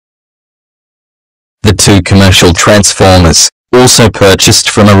L2 commercial transformers, also purchased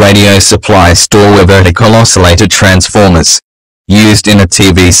from a radio supply store, were vertical oscillator transformers, used in a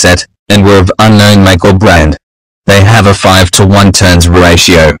TV set, and were of unknown make or brand. They have a 5:1 turns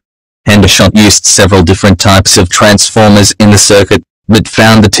ratio. Hendershot used several different types of transformers in the circuit, but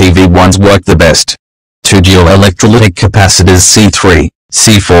found the TV ones worked the best. Two dual electrolytic capacitors C3,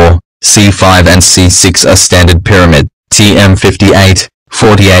 C4, C5 and C6 are standard pyramid, TM58,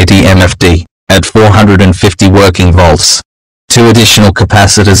 48 EMFD, at 450 working volts. Two additional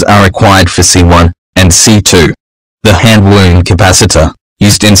capacitors are required for C1 and C2. The hand wound capacitor,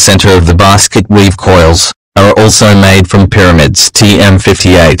 used in center of the basket weave coils, are also made from pyramids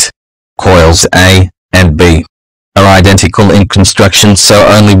TM58. Coils A and B are identical in construction, so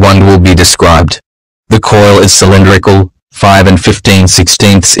only one will be described. The coil is cylindrical, 5 and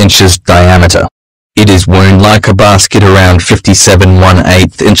 15/16 inches diameter. It is wound like a basket around 57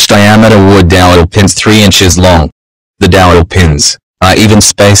 1/8 inch diameter wood dowel pins 3 inches long. The dowel pins are even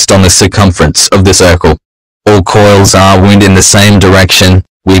spaced on the circumference of the circle. All coils are wound in the same direction,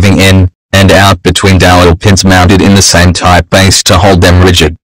 weaving in and out between dowel pins mounted in the same type base to hold them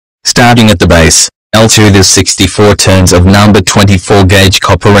rigid. Starting at the base, L2 there's 64 turns of number 24 gauge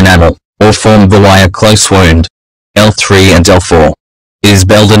copper enamel, or form the wire close wound. L3 and L4 is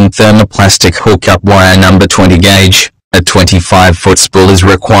Belden thermoplastic hookup wire number 20 gauge. A 25-foot spool is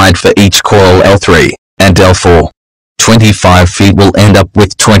required for each coil L3 and L4. 25 feet will end up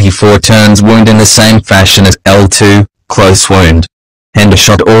with 24 turns wound in the same fashion as L2, close wound.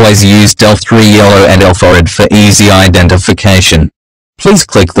 Hendershot always used L3 yellow and L4 red for easy identification. Please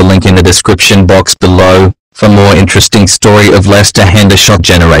click the link in the description box below for more interesting story of Lester Hendershot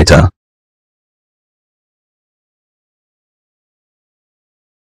generator.